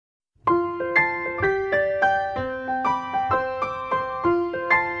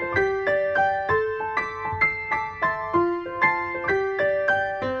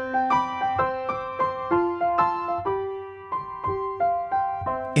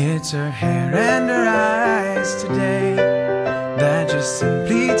It's her hair and her eyes today that just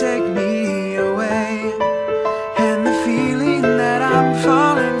simply take me away. And the feeling that I'm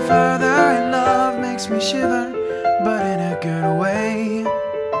falling further in love makes me shiver, but in a good way.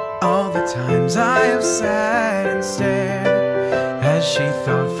 All the times I have sat and stared as she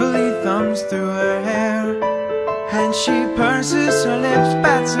thoughtfully thumbs through her hair, and she purses her lips,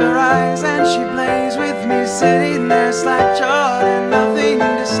 bats her eyes, and she plays with me, sitting there slack-jawed and nothing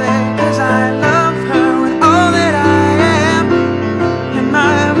to say. 'Cause I love her with all that I am, and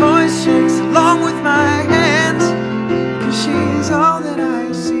my voice shakes along with my hands. 'Cause she's all that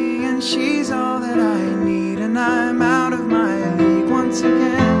I see, and she's all that I need, and I'm out of my league once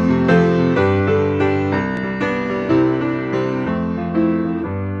again.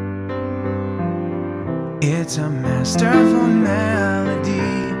 It's a masterful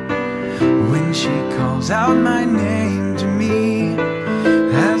melody when she calls out my name to me.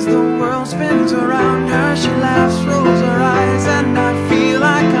 As the world spins around her, she laughs, rolls her eyes, and I feel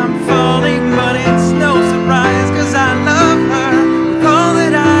like I'm falling, but it's no surprise. 'Cause I love her with all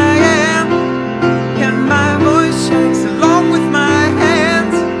that I am, and my voice shakes along with my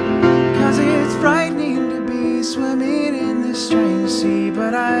hands. 'Cause it's frightening to be swimming in this strange sea,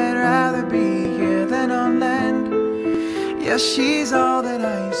 but I'd rather be here than on land. Yes, she's all that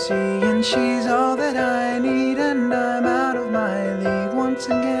I see, and she's all that I need, and I'm out of my league once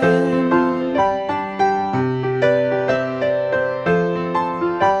again.